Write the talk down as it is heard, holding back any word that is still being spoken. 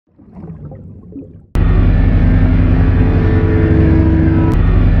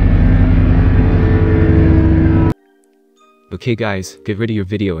Okay guys, get rid of your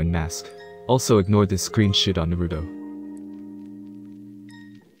video and mask. Also ignore this screen shit on Naruto.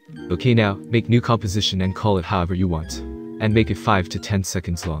 Okay, now, make new composition and call it however you want. And make it 5 to 10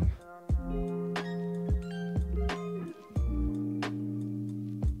 seconds long.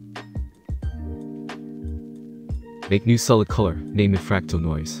 Make new solid color, name it fractal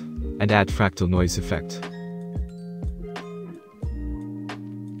noise. And add fractal noise effect.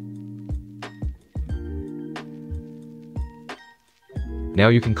 Now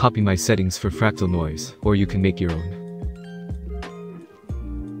you can copy my settings for fractal noise, or you can make your own.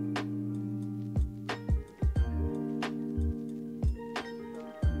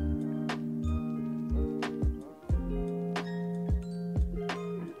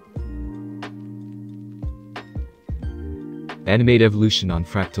 Animate evolution on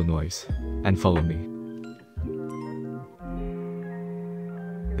fractal noise, and follow me.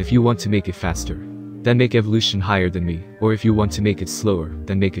 If you want to make it faster, then make evolution higher than me, or if you want to make it slower,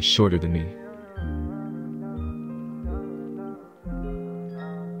 then make it shorter than me.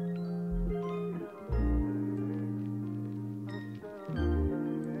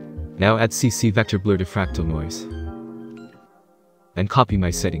 Now add CC vector blur to fractal noise. And copy my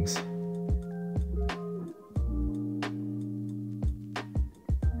settings.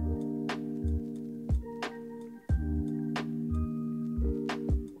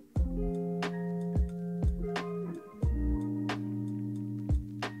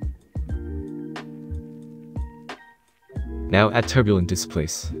 Now add turbulent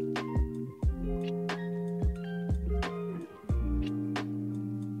displace.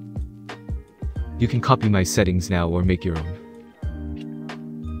 You can copy my settings now or make your own.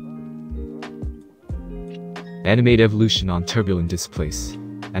 Animate evolution on turbulent displace,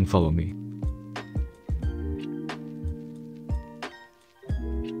 and follow me.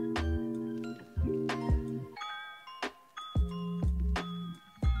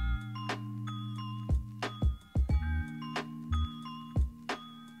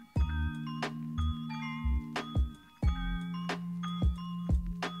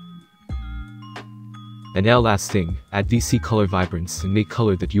 And now last thing, add VC color vibrance and make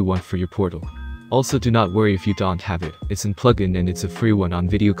color that you want for your portal. Also do not worry if you don't have it, it's in plugin and it's a free one on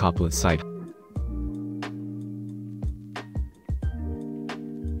Videocopila's site.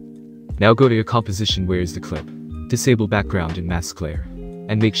 Now go to your composition, where is the clip. Disable background and mask layer.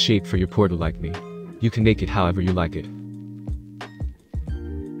 And make shape for your portal like me. You can make it however you like it.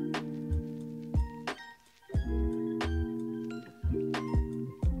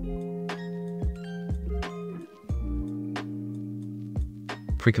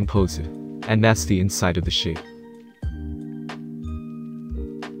 Pre-compose it, and mask the inside of the shape.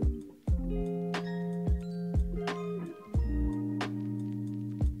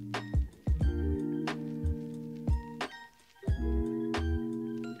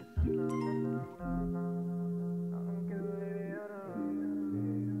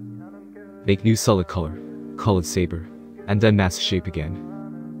 Make new solid color, call it saber, and then mask shape again.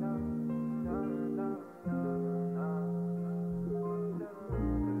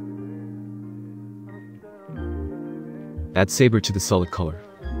 Add saber to the solid color,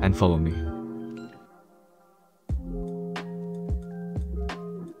 and follow me.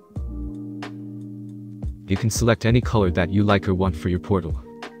 You can select any color that you like or want for your portal.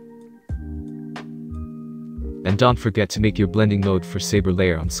 And don't forget to make your blending mode for saber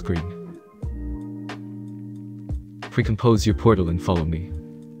layer on screen. Pre-compose your portal and follow me.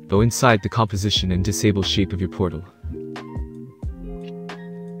 Go inside the composition and disable shape of your portal.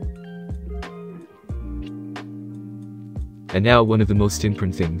 And now one of the most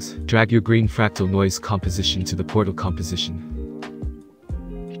important things, drag your green fractal noise composition to the portal composition.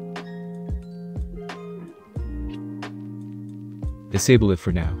 Disable it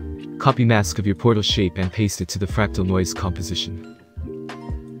for now. Copy mask of your portal shape and paste it to the fractal noise composition.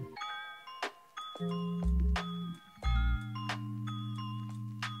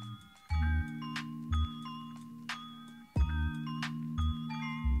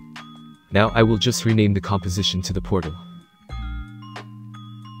 Now I will just rename the composition to the portal.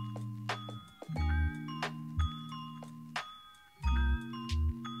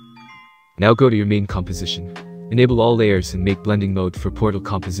 Now go to your main composition. Enable all layers and make blending mode for portal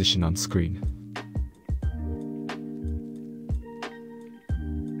composition on screen.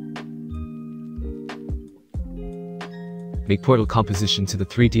 Make portal composition to the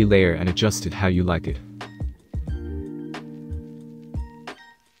 3D layer and adjust it how you like it.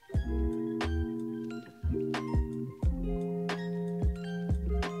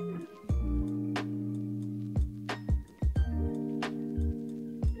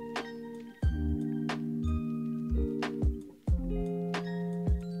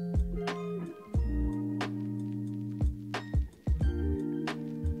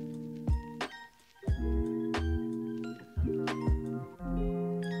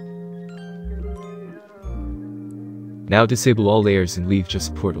 Now disable all layers and leave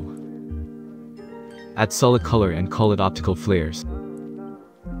just portal. Add solid color and call it optical flares.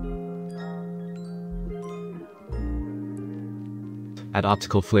 Add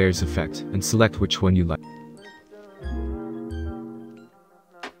optical flares effect and select which one you like.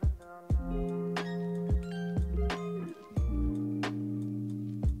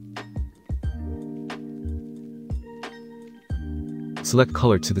 Select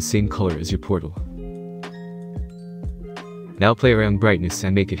color to the same color as your portal. Now play around brightness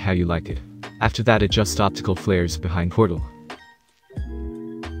and make it how you like it. After that, adjust optical flares behind portal.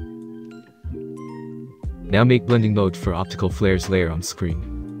 Now make blending mode for optical flares layer on screen.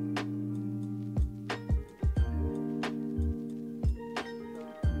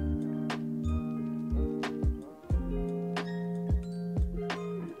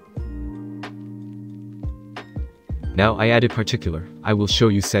 Now I added particular. I will show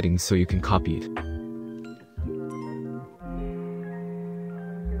you settings so you can copy it.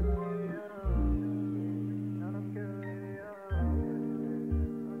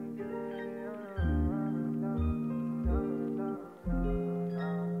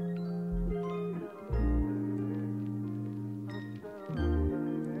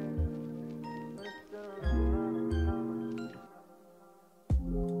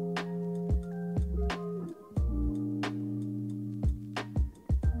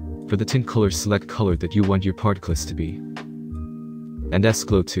 For the tint color, select color that you want your particles to be. And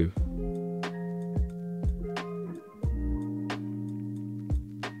S-Glow too.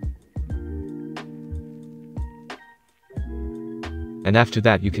 And after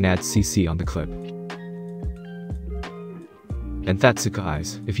that you can add CC on the clip. And that's it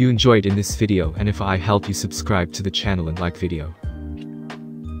guys. If you enjoyed in this video and if I helped you, subscribe to the channel and like video.